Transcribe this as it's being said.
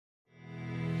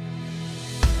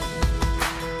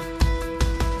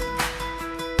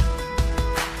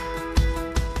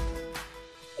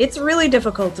It's really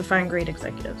difficult to find great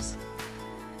executives.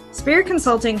 Spirit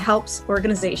Consulting helps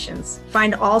organizations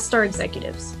find all-star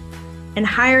executives and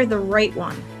hire the right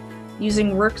one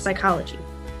using work psychology,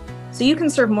 so you can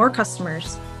serve more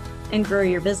customers and grow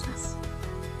your business.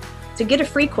 To get a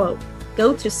free quote,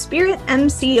 go to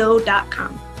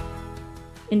spiritmco.com.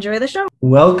 Enjoy the show.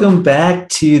 Welcome back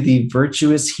to the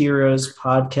Virtuous Heroes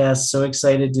podcast. So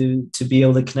excited to be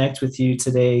able to connect with you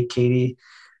today, Katie.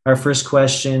 Our first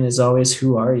question is always,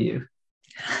 who are you?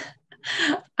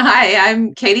 Hi,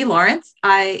 I'm Katie Lawrence.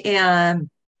 I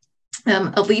am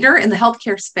a leader in the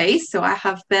healthcare space. So I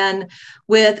have been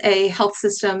with a health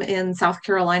system in South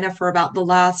Carolina for about the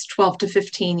last 12 to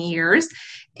 15 years.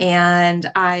 And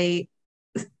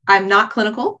I'm not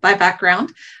clinical by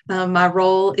background. My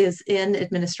role is in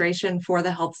administration for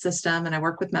the health system, and I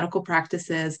work with medical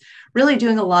practices, really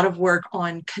doing a lot of work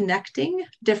on connecting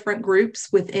different groups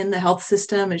within the health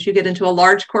system. As you get into a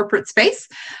large corporate space,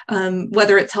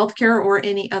 whether it's healthcare or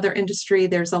any other industry,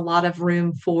 there's a lot of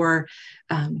room for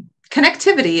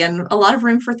connectivity and a lot of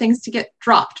room for things to get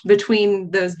dropped between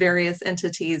those various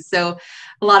entities. So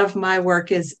a lot of my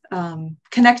work is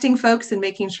connecting folks and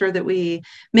making sure that we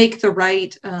make the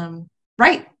right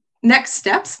next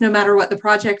steps, no matter what the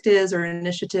project is or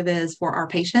initiative is for our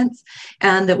patients,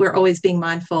 and that we're always being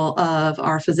mindful of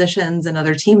our physicians and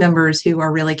other team members who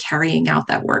are really carrying out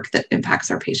that work that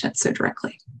impacts our patients so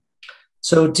directly.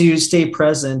 So to stay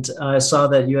present, I saw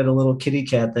that you had a little kitty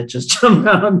cat that just jumped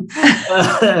on.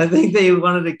 I think they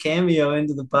wanted a cameo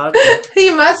into the podcast.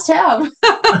 You must have.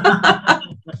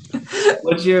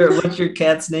 What's your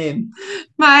cat's name?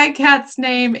 My cat's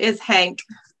name is Hank.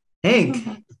 Hank.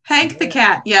 Hank the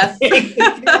cat, yes.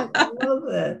 I love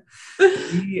that.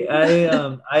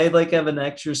 I like have an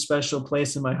extra special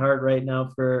place in my heart right now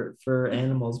for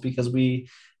animals, because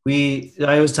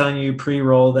I was telling you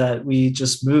pre-roll that we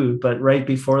just moved, but right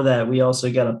before that, we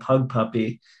also got a pug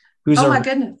puppy who's my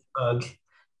goodness pug.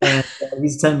 And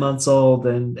he's 10 months old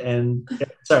and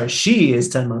sorry, she is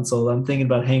 10 months old. I'm thinking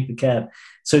about Hank the cat.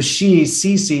 So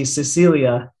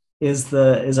Cecilia is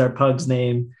our pug's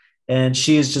name. And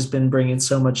she has just been bringing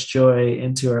so much joy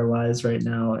into our lives right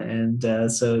now. And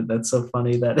so that's so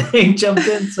funny that Hank jumped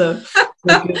in. So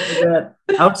good for that.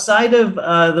 Outside of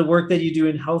the work that you do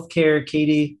in healthcare,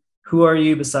 Katie, who are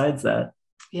you besides that?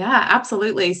 Yeah,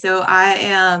 absolutely. So I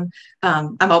am,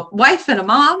 I'm a wife and a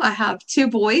mom. I have two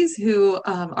boys who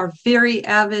are very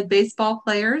avid baseball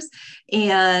players,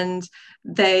 and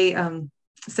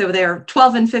so they're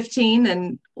 12 and 15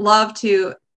 and love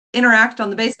to interact on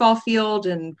the baseball field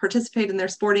and participate in their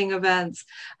sporting events.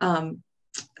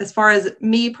 As far as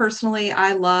me personally,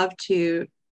 I love to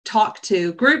talk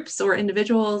to groups or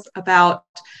individuals about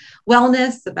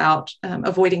wellness, about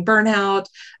avoiding burnout,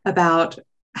 about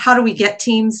how do we get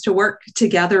teams to work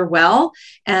together well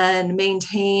and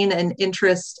maintain an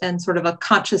interest and sort of a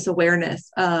conscious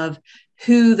awareness of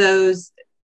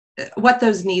what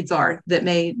those needs are that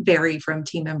may vary from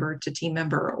team member to team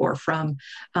member or from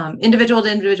individual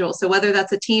to individual. So whether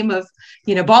that's a team of,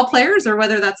 ball players, or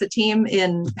whether that's a team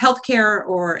in healthcare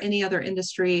or any other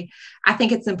industry, I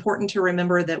think it's important to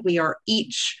remember that we are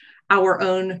each our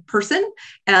own person,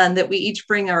 and that we each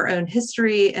bring our own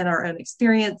history and our own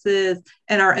experiences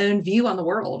and our own view on the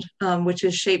world, which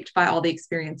is shaped by all the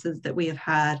experiences that we have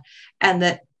had, and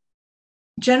that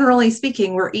generally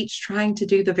speaking, we're each trying to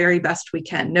do the very best we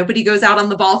can. Nobody goes out on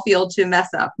the ball field to mess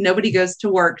up. Nobody goes to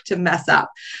work to mess up.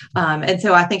 And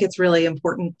so I think it's really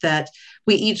important that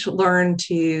we each learn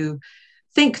to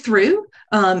think through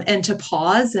and to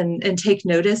pause and take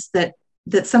notice that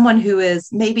someone who is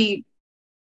maybe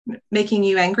making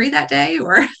you angry that day,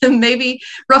 or maybe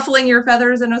ruffling your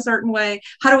feathers in a certain way,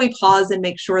 how do we pause and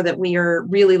make sure that we are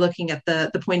really looking at the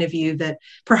point of view that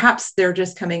perhaps they're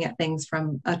just coming at things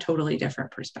from a totally different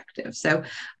perspective. So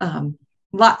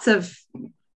lots of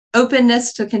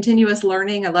openness to continuous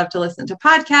learning. I love to listen to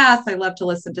podcasts. I love to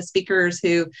listen to speakers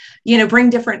who,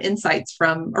 bring different insights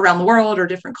from around the world, or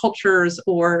different cultures,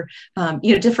 or,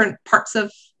 different parts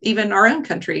of even our own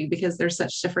country, because there's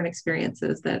such different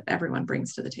experiences that everyone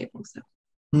brings to the table.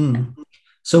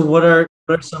 So what are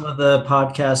some of the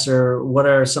podcasts, or what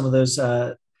are some of those,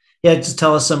 just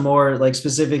tell us some more, like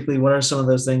specifically, what are some of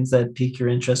those things that pique your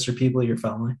interest or people you're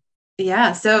following?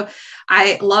 Yeah, so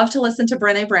I love to listen to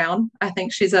Brené Brown. I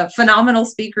think she's a phenomenal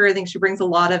speaker. I think she brings a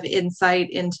lot of insight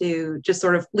into just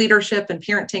sort of leadership and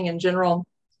parenting in general.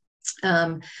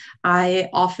 I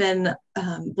often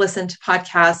listen to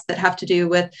podcasts that have to do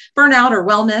with burnout or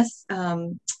wellness.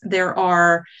 There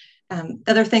are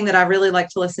other thing that I really like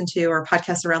to listen to are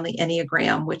podcasts around the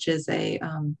Enneagram, which is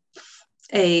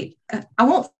I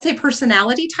won't say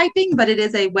personality typing, but it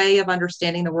is a way of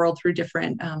understanding the world through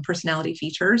different personality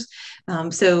features.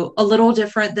 So a little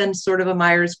different than sort of a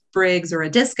Myers-Briggs or a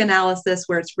DISC analysis,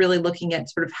 where it's really looking at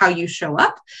sort of how you show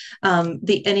up.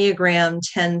 The Enneagram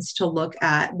tends to look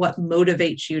at what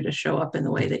motivates you to show up in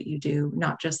the way that you do,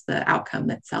 not just the outcome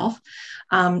itself.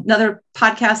 Another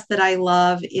podcast that I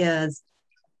love is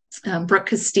Brooke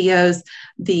Castillo's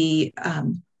The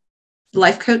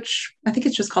Life Coach. I think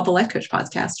it's just called the Life Coach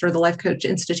Podcast, or the Life Coach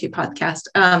Institute Podcast.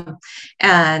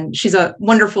 And she's a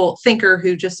wonderful thinker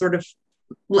who just sort of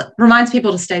reminds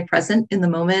people to stay present in the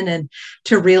moment and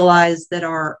to realize that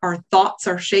our thoughts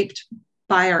are shaped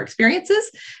by our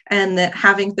experiences, and that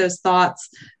having those thoughts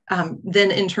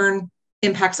then in turn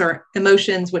impacts our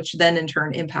emotions, which then in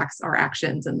turn impacts our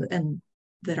actions, and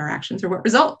that our actions are what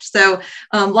result. So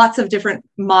lots of different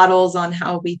models on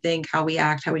how we think, how we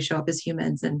act, how we show up as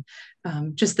humans. And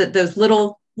just that those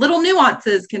little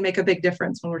nuances can make a big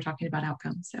difference when we're talking about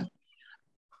outcomes. So.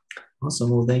 Awesome.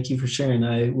 Well, thank you for sharing.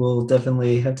 I will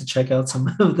definitely have to check out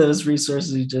some of those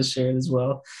resources you just shared as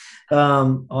well.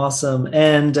 Awesome.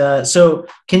 And so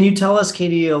can you tell us,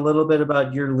 Katie, a little bit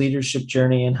about your leadership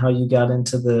journey and how you got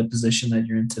into the position that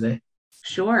you're in today?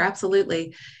 Sure,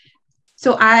 absolutely.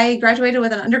 So I graduated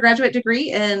with an undergraduate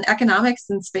degree in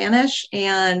economics and Spanish,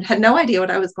 and had no idea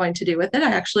what I was going to do with it. I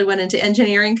actually went into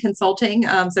engineering consulting.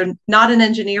 So not an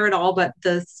engineer at all, but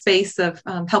the space of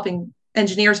helping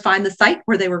engineers find the site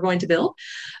where they were going to build.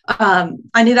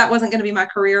 I knew that wasn't going to be my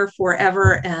career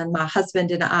forever. And my husband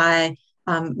and I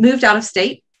moved out of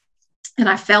state, and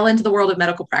I fell into the world of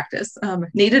medical practice.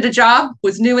 Needed a job,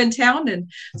 was new in town, and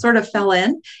sort of fell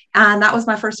in. And that was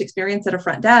my first experience at a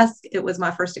front desk. It was my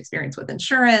first experience with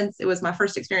insurance. It was my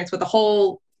first experience with the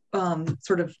whole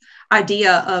sort of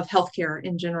idea of healthcare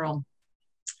in general.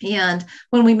 And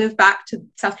when we moved back to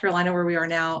South Carolina, where we are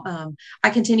now, I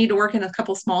continued to work in a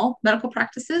couple small medical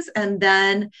practices, and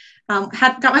then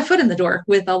got my foot in the door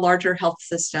with a larger health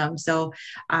system. So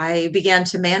I began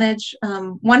to manage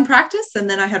one practice, and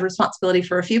then I had responsibility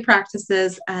for a few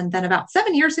practices. And then about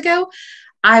 7 years ago,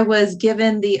 I was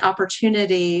given the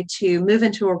opportunity to move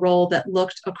into a role that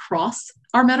looked across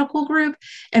our medical group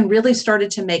and really started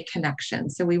to make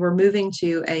connections. So we were moving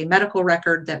to a medical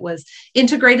record that was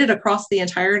integrated across the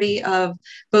entirety of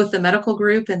both the medical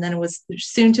group, and then it was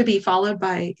soon to be followed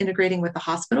by integrating with the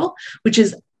hospital, which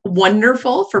is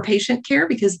wonderful for patient care,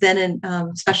 because then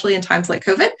especially in times like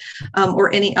COVID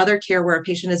or any other care where a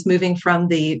patient is moving from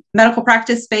the medical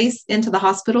practice space into the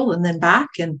hospital and then back,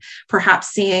 and perhaps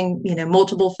seeing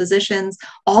multiple physicians,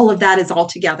 all of that is all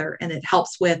together, and it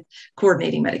helps with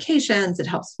coordinating medications. It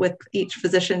helps with each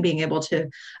physician being able to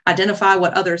identify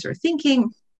what others are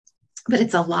thinking. But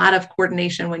it's a lot of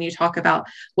coordination when you talk about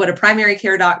what a primary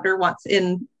care doctor wants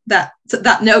in that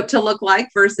note to look like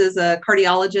versus a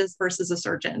cardiologist versus a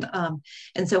surgeon.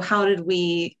 And so how did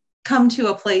we come to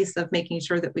a place of making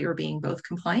sure that we were being both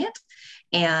compliant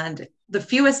and the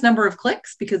fewest number of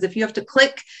clicks? Because if you have to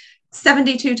click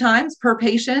 72 times per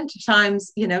patient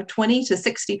times 20 to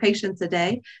 60 patients a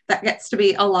day, that gets to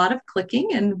be a lot of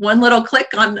clicking. And one little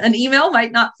click on an email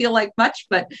might not feel like much,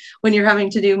 but when you're having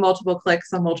to do multiple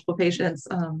clicks on multiple patients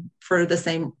for the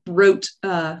same rote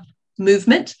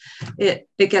movement, it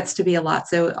gets to be a lot.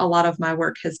 So a lot of my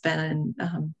work has been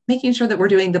making sure that we're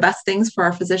doing the best things for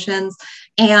our physicians,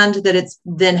 and that it's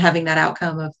then having that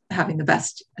outcome of having the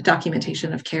best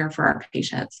documentation of care for our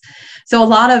patients. So a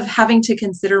lot of having to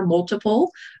consider multiple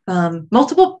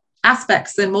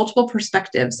aspects and multiple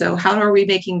perspectives. So how are we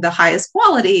making the highest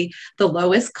quality, the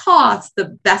lowest cost,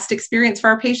 the best experience for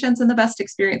our patients, and the best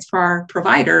experience for our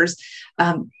providers?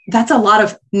 That's a lot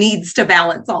of needs to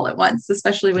balance all at once,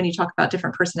 especially when you talk about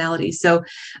different personalities. So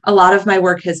a lot of my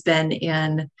work has been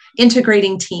in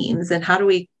integrating teams, and how do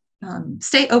we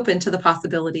stay open to the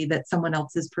possibility that someone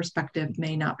else's perspective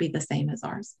may not be the same as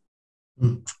ours.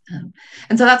 And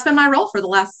so that's been my role for the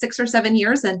last 6 or 7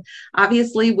 years. And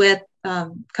obviously with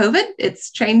COVID, it's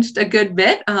changed a good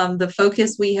bit. The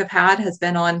focus we have had has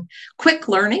been on quick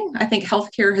learning. I think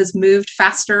healthcare has moved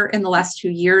faster in the last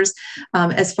 2 years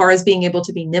as far as being able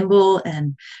to be nimble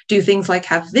and do things like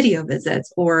have video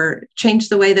visits or change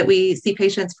the way that we see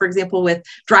patients, for example, with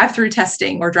drive-through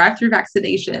testing or drive-through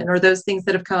vaccination or those things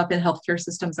that have come up in healthcare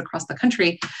systems across the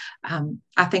country.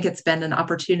 I think it's been an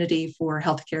opportunity for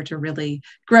healthcare to really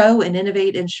grow and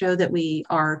innovate and show that we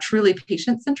are truly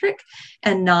patient-centric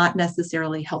and not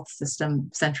necessarily health system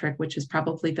centric, which has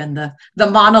probably been the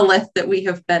monolith that we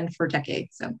have been for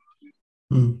decades.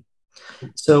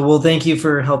 So, well, thank you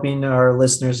for helping our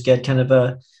listeners get kind of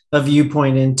a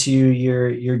viewpoint into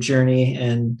your journey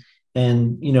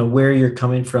where you're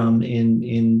coming from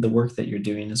in the work that you're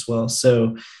doing as well.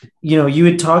 So, you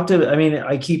had talked to, I mean,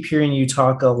 I keep hearing you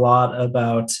talk a lot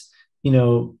about,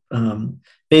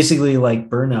 basically like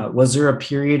burnout. Was there a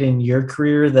period in your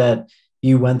career that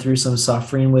you went through some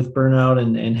suffering with burnout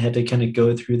and had to kind of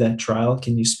go through that trial?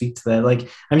 Can you speak to that? Like,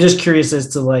 I'm just curious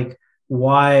as to like,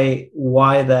 why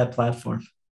that platform?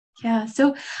 Yeah.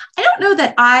 So I don't know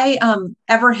that I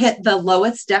ever hit the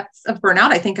lowest depths of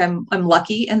burnout. I think I'm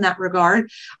lucky in that regard.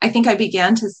 I think I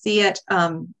began to see it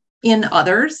in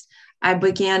others. I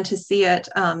began to see it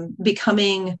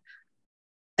becoming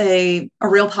a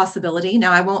real possibility.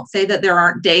 Now, I won't say that there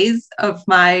aren't days of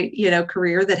my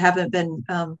career that haven't been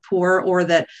poor or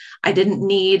that I didn't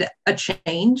need a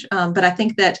change. But I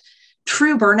think that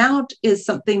true burnout is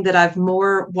something that I've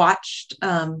more watched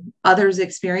others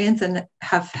experience and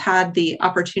have had the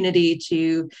opportunity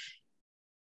to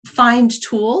find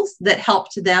tools that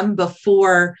helped them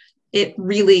before it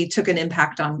really took an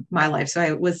impact on my life. So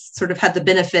I was sort of had the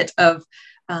benefit of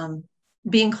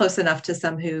being close enough to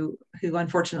some who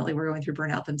unfortunately were going through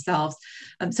burnout themselves.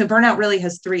 So burnout really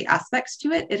has three aspects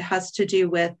to it. It has to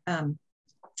do with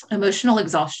emotional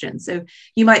exhaustion. So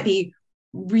you might be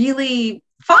really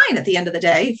fine at the end of the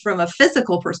day from a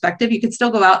physical perspective. You could still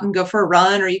go out and go for a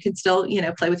run, or you could still,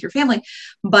 play with your family,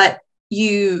 but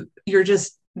you're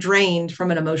just drained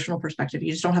from an emotional perspective.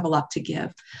 You just don't have a lot to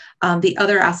give. The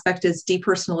other aspect is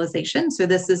depersonalization. So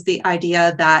this is the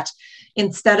idea that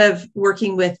instead of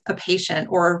working with a patient,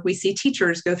 or we see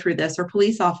teachers go through this, or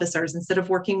police officers, instead of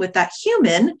working with that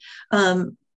human,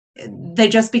 they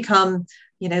just become,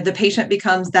 the patient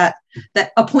becomes that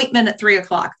appointment at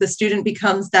 3:00. The student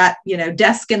becomes that,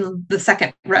 desk in the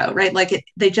second row, right? Like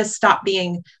they just stop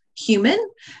being human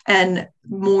and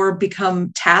more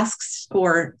become tasks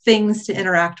or things to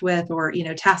interact with, or,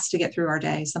 tasks to get through our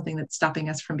day, something that's stopping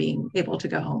us from being able to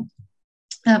go home.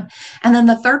 And then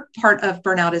the third part of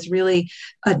burnout is really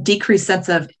a decreased sense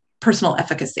of personal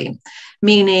efficacy,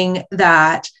 meaning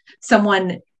that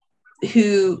someone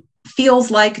who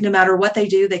feels like no matter what they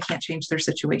do, they can't change their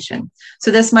situation. So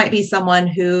this might be someone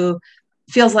who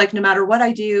feels like no matter what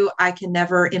I do, I can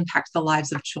never impact the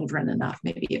lives of children enough,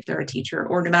 maybe if they're a teacher,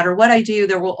 or no matter what I do,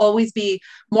 there will always be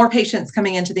more patients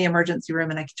coming into the emergency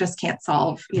room and I just can't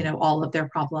solve, all of their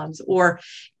problems. Or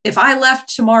if I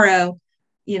left tomorrow,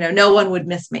 no one would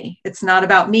miss me. It's not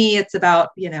about me. It's about,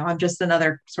 I'm just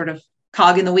another sort of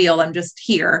cog in the wheel. I'm just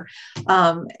here.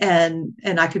 And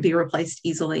I could be replaced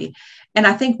easily. And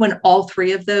I think when all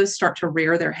three of those start to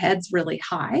rear their heads really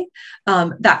high,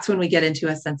 that's when we get into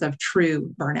a sense of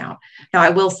true burnout. Now, I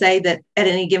will say that at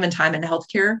any given time in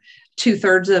healthcare,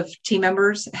 2/3 of team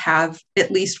members have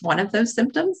at least one of those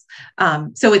symptoms.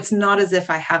 So it's not as if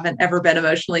I haven't ever been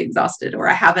emotionally exhausted, or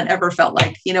I haven't ever felt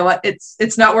like,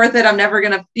 it's not worth it. I'm never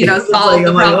going to, solve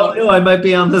the problem. Like, oh, no, I might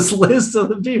be on this list of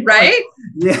the people. Right?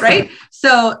 Yeah. Right.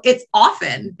 So it's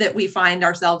often that we find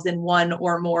ourselves in one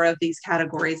or more of these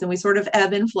categories, and we sort of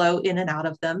ebb and flow in and out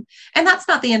of them. And that's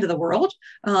not the end of the world.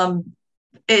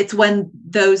 It's when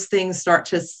those things start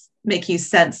to make you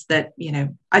sense that,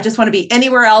 I just want to be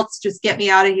anywhere else. Just get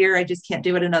me out of here. I just can't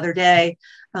do it another day.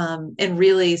 And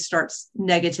really starts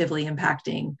negatively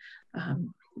impacting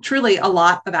truly a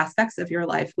lot of aspects of your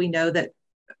life. We know that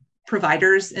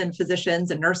providers and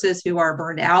physicians and nurses who are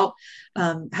burned out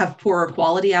have poorer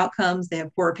quality outcomes. They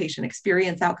have poorer patient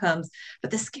experience outcomes. But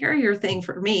the scarier thing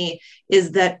for me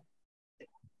is that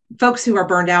folks who are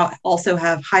burned out also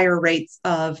have higher rates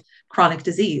of chronic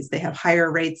disease. They have higher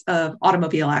rates of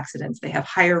automobile accidents. They have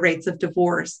higher rates of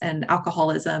divorce and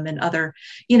alcoholism and other,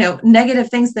 negative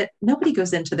things that nobody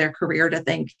goes into their career to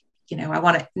think, I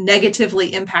want to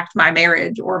negatively impact my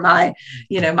marriage or my,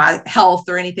 my health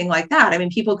or anything like that. I mean,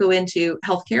 people go into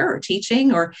healthcare or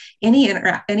teaching or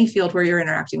any field where you're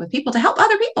interacting with people to help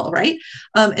other people, right?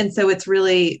 And so it's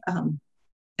really,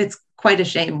 it's quite a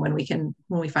shame when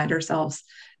we find ourselves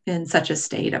in such a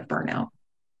state of burnout.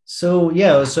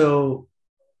 So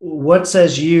what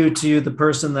says you to the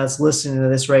person that's listening to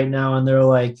this right now and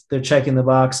they're checking the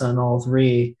box on all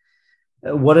three?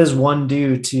 What does one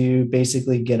do to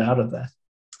basically get out of that?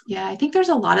 Yeah, I think there's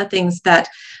a lot of things that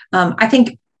I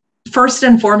think first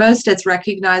and foremost, it's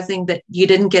recognizing that you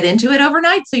didn't get into it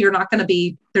overnight. So you're not going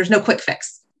to there's no quick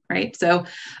fix, right? So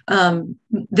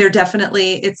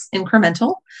it's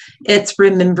incremental. It's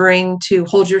remembering to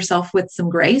hold yourself with some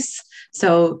grace.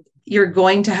 So you're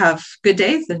going to have good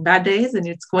days and bad days, and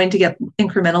it's going to get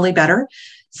incrementally better.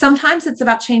 Sometimes it's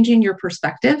about changing your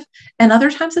perspective, and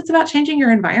other times it's about changing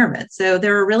your environment. So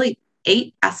there are really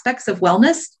 8 aspects of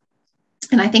wellness.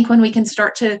 And I think when we can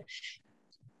start to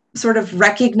sort of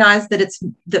recognize that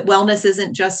that wellness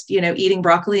isn't just, eating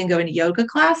broccoli and going to yoga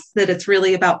class, that it's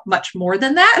really about much more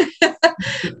than that.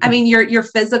 I mean, your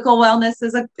physical wellness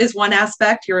is one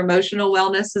aspect, your emotional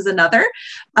wellness is another.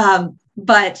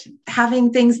 But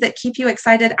having things that keep you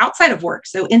excited outside of work.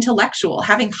 So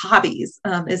having hobbies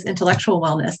is intellectual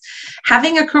wellness.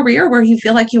 Having a career where you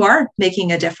feel like you are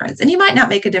making a difference. And you might not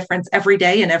make a difference every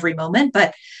day and every moment,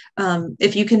 but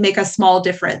if you can make a small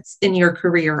difference in your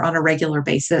career on a regular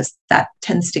basis, that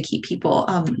tends to keep people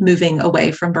moving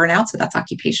away from burnout. So that's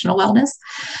occupational wellness.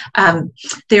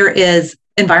 There is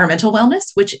environmental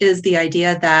wellness, which is the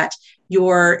idea that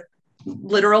your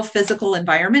literal physical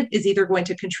environment is either going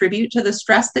to contribute to the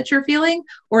stress that you're feeling,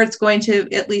 or it's going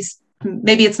to, at least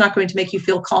maybe it's not going to make you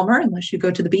feel calmer unless you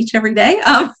go to the beach every day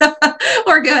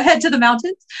or go head to the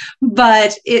mountains.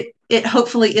 But it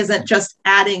hopefully isn't just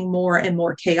adding more and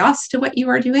more chaos to what you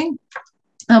are doing.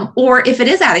 Or if it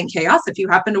is adding chaos, if you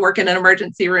happen to work in an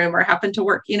emergency room or happen to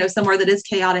work, somewhere that is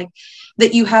chaotic,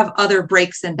 that you have other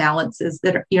breaks and balances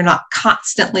that you're not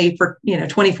constantly for,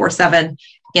 24/7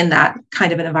 in that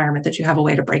kind of an environment, that you have a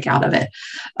way to break out of it.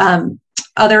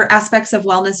 Other aspects of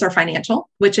wellness are financial,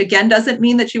 which again doesn't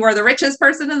mean that you are the richest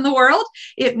person in the world.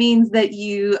 It means that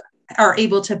you are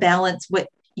able to balance what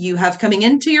you have coming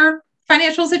into your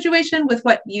financial situation with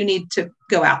what you need to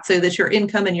go out, so that your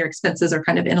income and your expenses are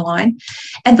kind of in line.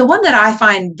 And the one that I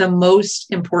find the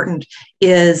most important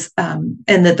is, and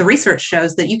that the research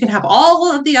shows that you can have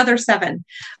all of the other 7,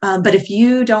 but if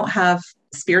you don't have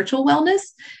spiritual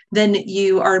wellness, then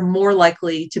you are more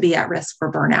likely to be at risk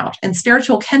for burnout. And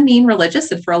spiritual can mean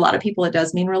religious, and for a lot of people it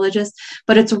does mean religious,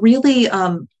 but it's really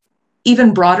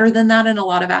even broader than that in a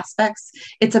lot of aspects.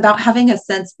 It's about having a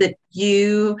sense that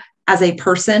you as a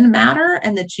person matter,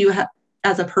 and that you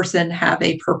as a person have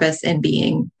a purpose in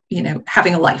being,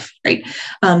 having a life, right?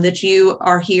 That you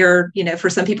are here, for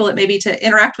some people, it may be to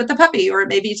interact with the puppy, or it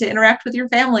may be to interact with your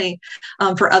family.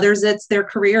 For others, it's their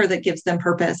career that gives them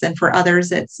purpose. And for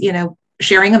others, it's,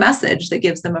 sharing a message that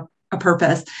gives them a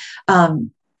purpose.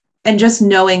 And just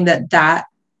knowing that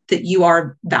you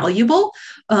are valuable,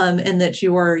 and that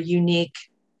your unique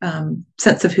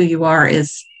sense of who you are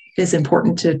is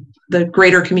important to the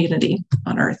greater community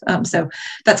on Earth. So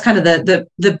that's kind of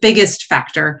the biggest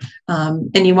factor.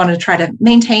 And you want to try to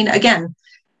maintain, again,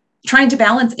 trying to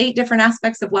balance 8 different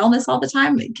aspects of wellness all the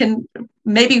time. It can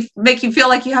maybe make you feel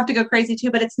like you have to go crazy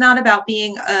too, but it's not about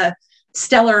being a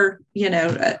stellar,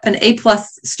 an A+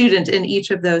 student in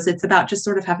each of those. It's about just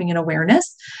sort of having an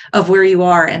awareness of where you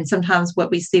are. And sometimes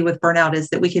what we see with burnout is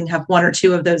that we can have 1 or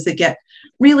 2 of those that get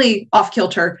really off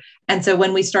kilter. And so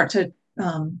when we start to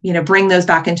bring those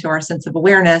back into our sense of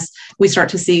awareness, we start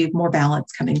to see more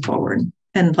balance coming forward.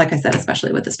 And like I said,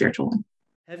 especially with the spiritual one.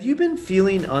 Have you been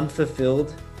feeling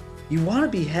unfulfilled? You want to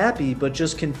be happy, but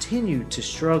just continue to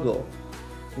struggle.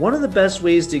 One of the best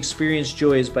ways to experience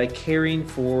joy is by caring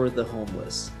for the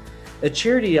homeless. A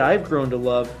charity I've grown to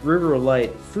love, River of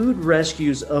Light, food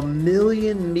rescues 1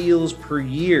 million meals per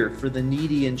year for the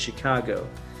needy in Chicago.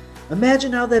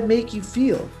 Imagine how that makes you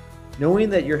feel, knowing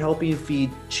that you're helping feed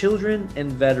children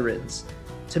and veterans.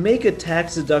 To make a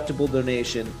tax-deductible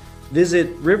donation,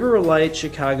 visit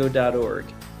riveroflightchicago.org.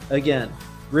 Again,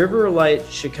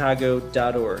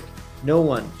 riveroflightchicago.org. No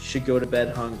one should go to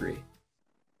bed hungry.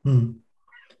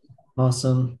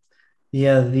 Awesome.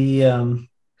 Yeah,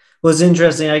 was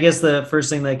interesting. I guess the first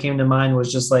thing that came to mind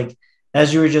was just like,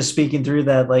 as you were just speaking through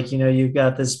that, like, you've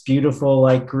got this beautiful,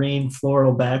 like, green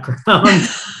floral background.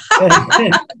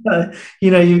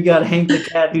 You've got Hank the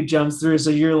cat who jumps through. So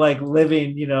you're like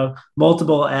living,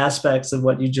 multiple aspects of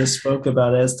what you just spoke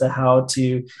about as to how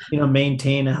to,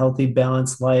 maintain a healthy,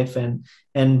 balanced life.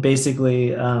 And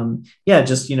basically,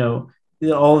 just,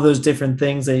 all of those different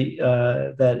things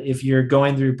that if you're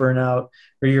going through burnout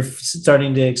or you're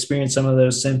starting to experience some of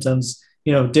those symptoms,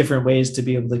 different ways to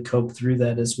be able to cope through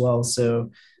that as well. So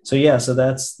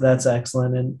that's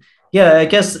excellent. And yeah, I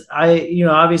guess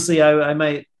obviously I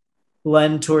might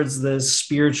lend towards the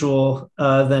spiritual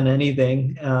than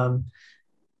anything.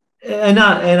 And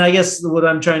I guess what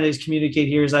I'm trying to communicate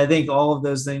here is I think all of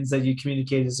those things that you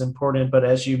communicate is important, but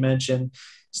as you mentioned,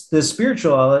 the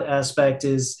spiritual aspect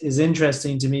is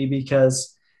interesting to me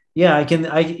because I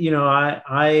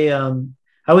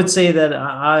would say that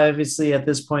I obviously at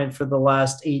this point for the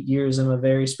last 8 years, I'm a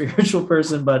very spiritual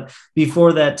person, but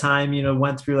before that time,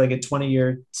 went through like a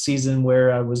 20-year season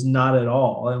where I was not at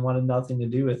all. I wanted nothing to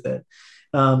do with it.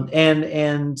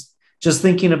 And just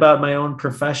thinking about my own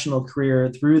professional career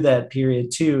through that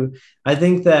period too, I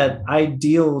think that I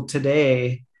deal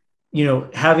today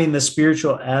having the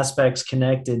spiritual aspects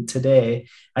connected today,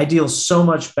 I deal so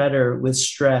much better with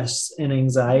stress and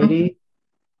anxiety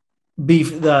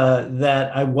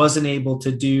that I wasn't able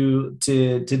to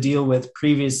deal with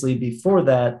previously before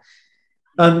that.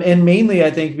 And mainly, I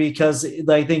think, because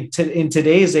I think in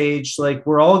today's age, like,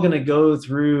 we're all going to go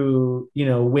through,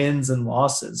 wins and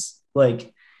losses.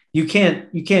 Like, you can't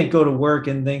go to work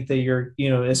and think that you're,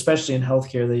 especially in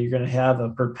healthcare, that you're going to have a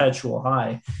perpetual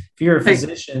high. If you're a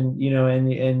physician,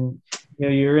 and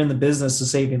you're in the business of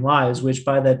saving lives, which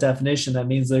by that definition, that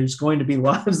means there's going to be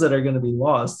lives that are going to be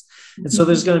lost. And so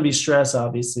there's going to be stress,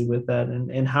 obviously, with that.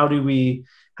 And how do we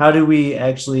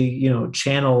actually,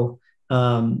 channel,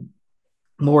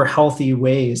 more healthy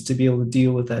ways to be able to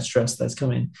deal with that stress that's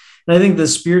coming. And I think the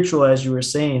spiritual, as you were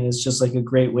saying, is just like a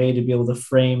great way to be able to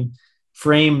frame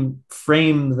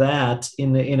that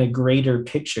in a greater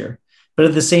picture. But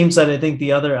at the same side, I think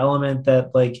the other element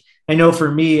that, like, I know for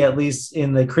me, at least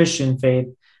in the Christian faith,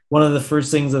 one of the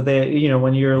first things that they,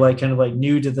 when you're like kind of like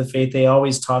new to the faith, they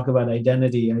always talk about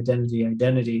identity,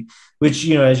 which,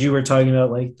 as you were talking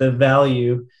about, like the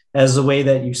value as the way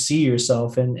that you see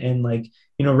yourself, and like,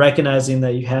 recognizing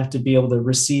that you have to be able to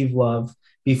receive love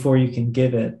before you can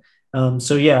give it.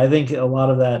 So yeah, I think a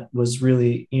lot of that was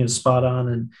really, spot on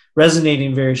and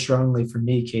resonating very strongly for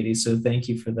me, Katie. So thank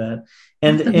you for that.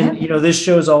 And this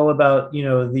show is all about,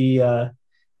 the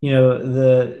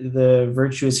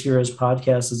Virtuous Heroes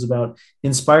podcast is about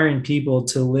inspiring people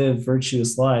to live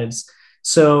virtuous lives.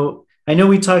 So I know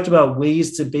we talked about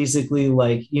ways to basically,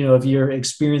 like, if you're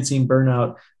experiencing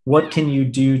burnout, what can you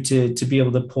do to be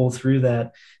able to pull through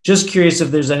that? Just curious if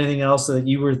there's anything else that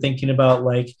you were thinking about,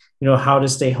 like, how to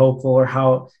stay hopeful, or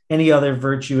how any other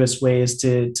virtuous ways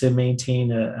to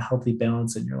maintain a healthy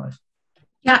balance in your life.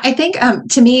 Yeah, I think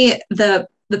to me, the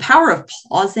power of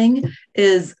pausing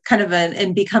is kind of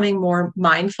and becoming more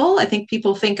mindful. I think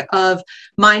people think of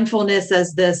mindfulness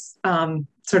as this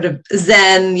sort of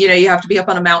Zen, you have to be up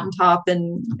on a mountaintop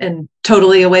and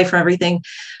totally away from everything.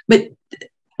 But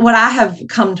what I have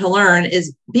come to learn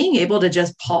is being able to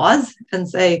just pause and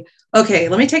say, okay,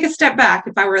 let me take a step back.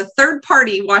 If I were a third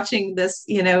party watching this,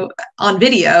 on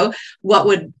video, what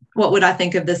would I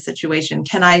think of this situation?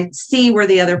 Can I see where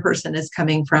the other person is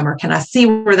coming from? Or can I see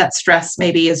where that stress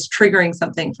maybe is triggering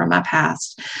something from my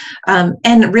past?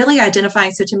 And really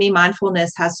identifying. So to me,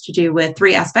 mindfulness has to do with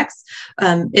three aspects.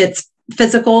 It's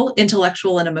physical,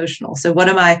 intellectual, and emotional. So what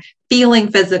am I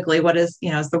feeling physically? What is,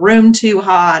 is the room too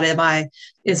hot?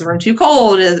 Is the room too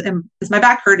cold? Is my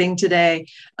back hurting today?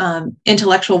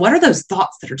 Intellectual, what are those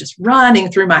thoughts that are just running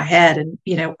through my head? And,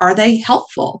 are they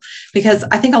helpful? Because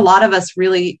I think a lot of us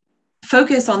really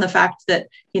focus on the fact that,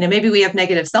 maybe we have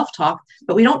negative self-talk,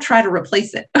 but we don't try to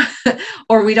replace it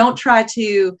or we don't try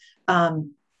to,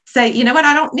 say,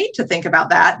 I don't need to think about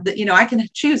that. That, I can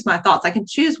choose my thoughts. I can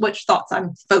choose which thoughts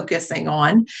I'm focusing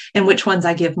on and which ones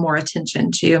I give more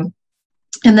attention to.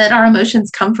 And that our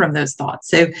emotions come from those thoughts.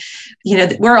 So,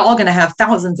 we're all going to have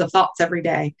thousands of thoughts every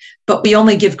day, but we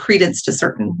only give credence to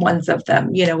certain ones of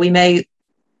them. We may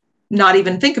not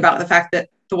even think about the fact that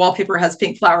the wallpaper has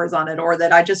pink flowers on it, or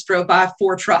that I just drove by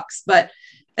 4 trucks. But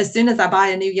as soon as I buy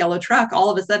a new yellow truck, all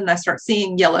of a sudden I start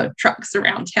seeing yellow trucks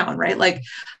around town, right? Like,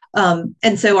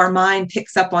 and so our mind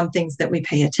picks up on things that we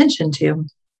pay attention to.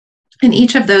 And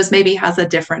each of those maybe has a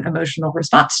different emotional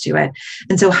response to it.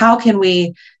 And so how can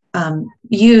we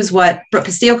use what Brooke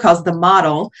Castillo calls the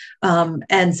model?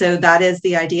 And so that is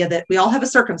the idea that we all have a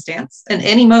circumstance, and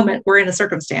any moment we're in a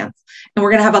circumstance, and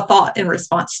we're going to have a thought in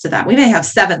response to that. We may have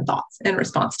 7 thoughts in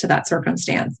response to that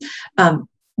circumstance.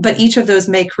 But each of those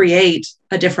may create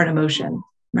a different emotion,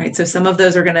 right? So some of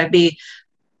those are going to be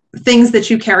things that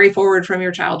you carry forward from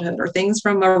your childhood, or things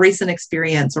from a recent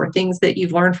experience, or things that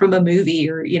you've learned from a movie,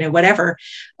 or, whatever.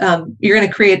 You're going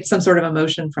to create some sort of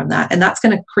emotion from that. And that's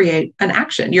going to create an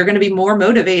action. You're going to be more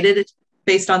motivated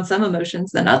based on some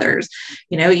emotions than others.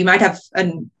 You might have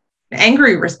an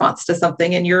angry response to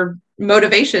something and your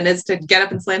motivation is to get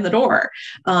up and slam the door.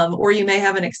 Or you may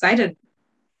have an excited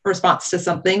response to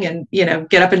something and,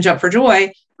 get up and jump for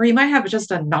joy. Or you might have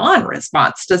just a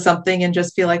non-response to something and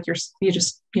just feel like you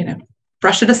just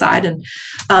brush it aside. And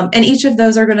each of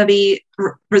those are going to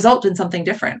result in something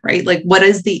different, right? Like, what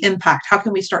is the impact? How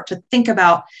can we start to think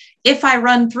about, if I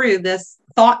run through this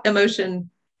thought,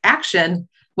 emotion, action,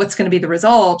 what's going to be the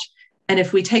result? And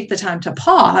if we take the time to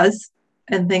pause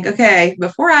and think, okay,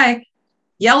 before I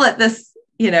yell at this,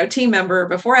 team member,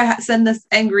 before I send this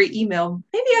angry email,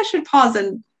 maybe I should pause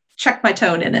and check my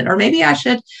tone in it. Or maybe I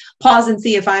should pause and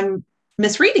see if I'm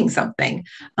misreading something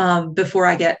before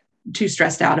I get too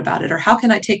stressed out about it. Or how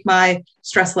can I take my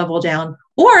stress level down?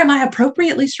 Or am I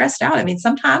appropriately stressed out? I mean,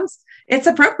 sometimes it's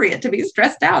appropriate to be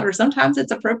stressed out, or sometimes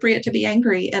it's appropriate to be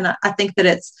angry. And I think that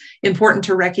it's important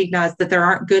to recognize that there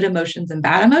aren't good emotions and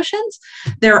bad emotions.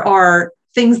 There are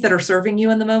things that are serving you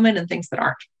in the moment and things that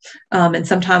aren't. And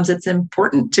sometimes it's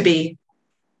important to be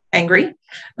angry.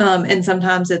 And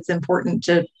sometimes it's important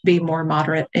to be more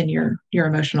moderate in your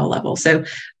emotional level. So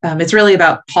it's really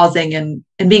about pausing and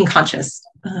being conscious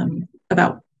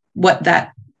about what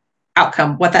that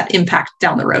outcome, what that impact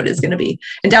down the road is going to be.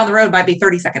 And down the road might be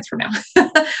 30 seconds from now,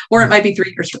 or it might be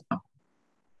 3 years from now.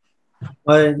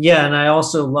 Well, yeah, and I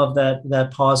also love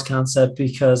that pause concept,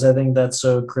 because I think that's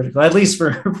so critical. At least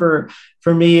for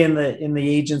me in the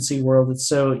agency world, it's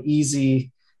so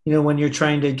easy, when you're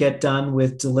trying to get done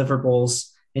with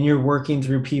deliverables and you're working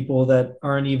through people that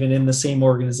aren't even in the same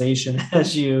organization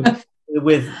as you,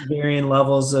 with varying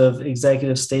levels of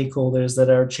executive stakeholders that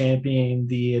are championing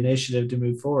the initiative to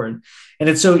move forward. And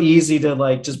it's so easy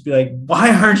to just be like, why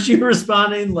aren't you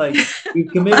responding? You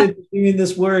committed to doing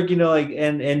this work,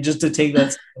 and just to take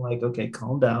that, okay,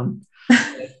 calm down.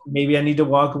 Maybe I need to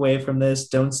walk away from this.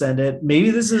 Don't send it.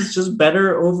 Maybe this is just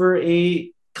better over a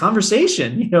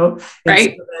conversation, right?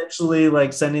 Instead of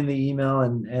actually sending the email.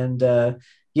 And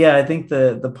yeah, I think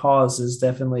the pause is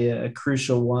definitely a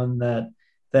crucial one that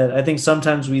I think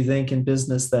sometimes we think in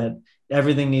business that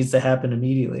everything needs to happen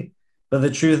immediately. But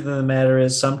the truth of the matter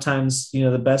is sometimes,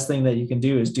 the best thing that you can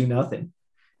do is do nothing.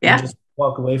 Yeah. And just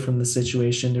walk away from the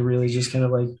situation to really just kind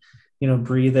of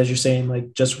breathe, as you're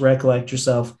saying, just recollect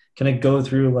yourself, kind of go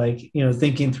through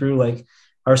thinking through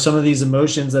are some of these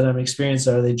emotions that I'm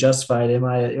experiencing, are they justified? Am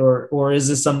I, or is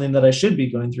this something that I should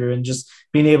be going through? And just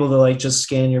being able to just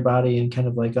scan your body and kind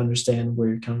of understand where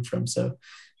you're coming from. So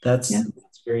that's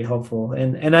very helpful.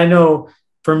 And I know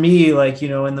for me,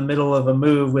 in the middle of a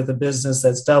move with a business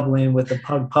that's doubling with a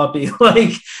pug puppy,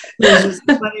 there's just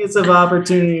plenty of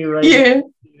opportunity, right? Yeah.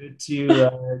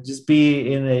 To just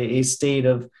be in a state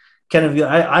of kind of,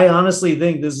 I honestly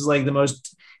think this is the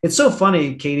most, it's so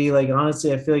funny, Katie,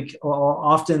 honestly, I feel like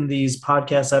often these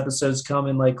podcast episodes come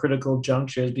in critical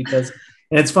junctures, because,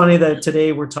 and it's funny that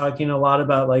today we're talking a lot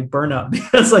about burnout,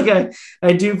 because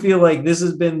I do feel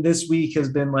this week has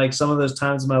been some of those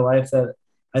times in my life that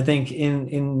I think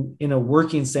in a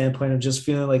working standpoint of just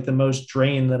feeling the most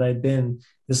drained that I've been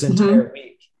this entire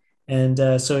week.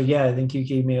 And so, yeah, I think you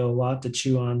gave me a lot to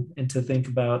chew on and to think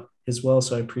about as well.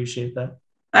 So I appreciate that.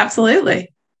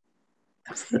 Absolutely.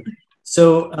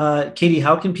 So, Katie,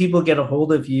 how can people get a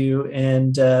hold of you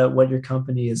and what your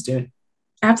company is doing?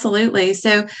 Absolutely.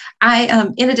 So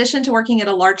I, in addition to working at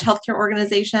a large healthcare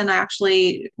organization, I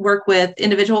actually work with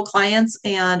individual clients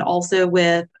and also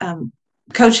with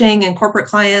coaching and corporate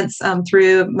clients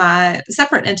through my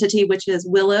separate entity, which is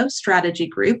Willow Strategy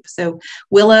Group. So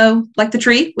Willow, like the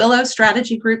tree,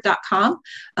 willowstrategygroup.com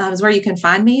is where you can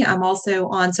find me. I'm also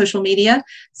on social media.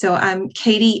 So I'm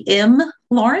Katie M.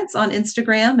 Lawrence on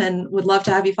Instagram, and would love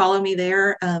to have you follow me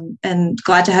there, and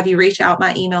glad to have you reach out.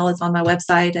 My email is on my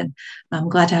website, and I'm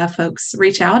glad to have folks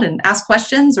reach out and ask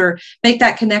questions or make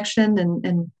that connection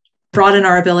and broaden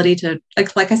our ability to,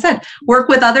 like I said, work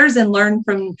with others and learn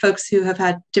from folks who have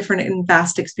had different and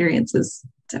vast experiences.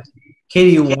 So,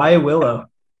 Katie, why Willow?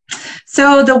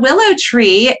 So the willow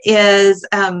tree is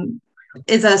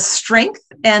a strength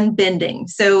and bending.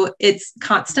 So it's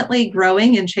constantly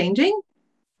growing and changing.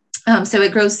 So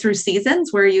it grows through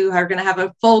seasons, where you are going to have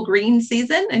a full green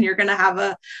season, and you're going to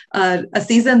have a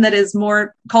season that is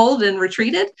more cold and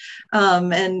retreated,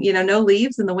 and no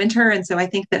leaves in the winter. And so I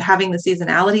think that having the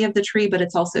seasonality of the tree, but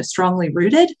it's also strongly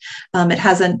rooted. It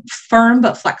has a firm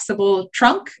but flexible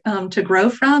trunk to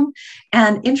grow from.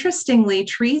 And interestingly,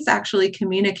 trees actually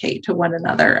communicate to one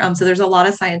another. So there's a lot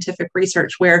of scientific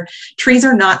research where trees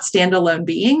are not standalone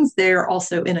beings; they're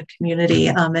also in a community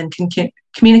and can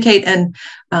communicate and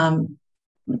I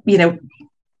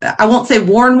won't say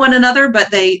warn one another, but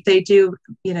they do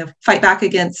fight back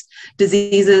against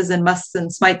diseases and musts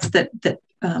and smites that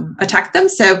attack them.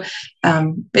 So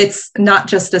it's not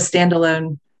just a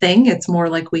standalone thing; it's more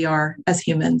like we are as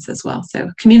humans as well.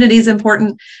 So community is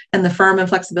important, and the firm and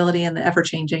flexibility and the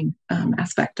ever-changing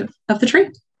aspect of the tree.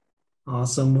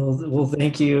 Awesome. Well,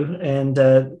 thank you.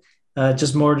 And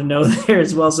just more to know there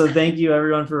as well. So thank you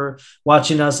everyone for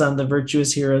watching us on the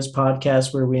Virtuous Heroes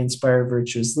podcast, where we inspire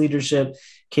virtuous leadership.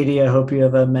 Katie, I hope you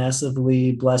have a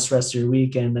massively blessed rest of your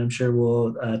week, and I'm sure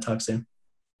we'll talk soon.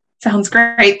 Sounds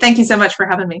great. Thank you so much for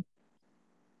having me.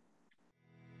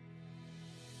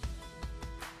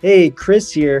 Hey, Chris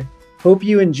here. Hope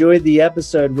you enjoyed the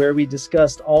episode where we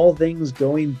discussed all things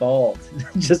going bald.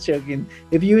 Just joking.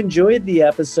 If you enjoyed the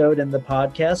episode and the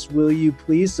podcast, will you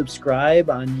please subscribe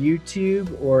on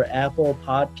YouTube or Apple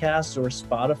Podcasts or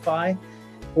Spotify?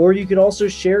 Or you could also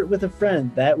share it with a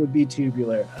friend. That would be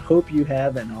tubular. I hope you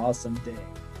have an awesome day.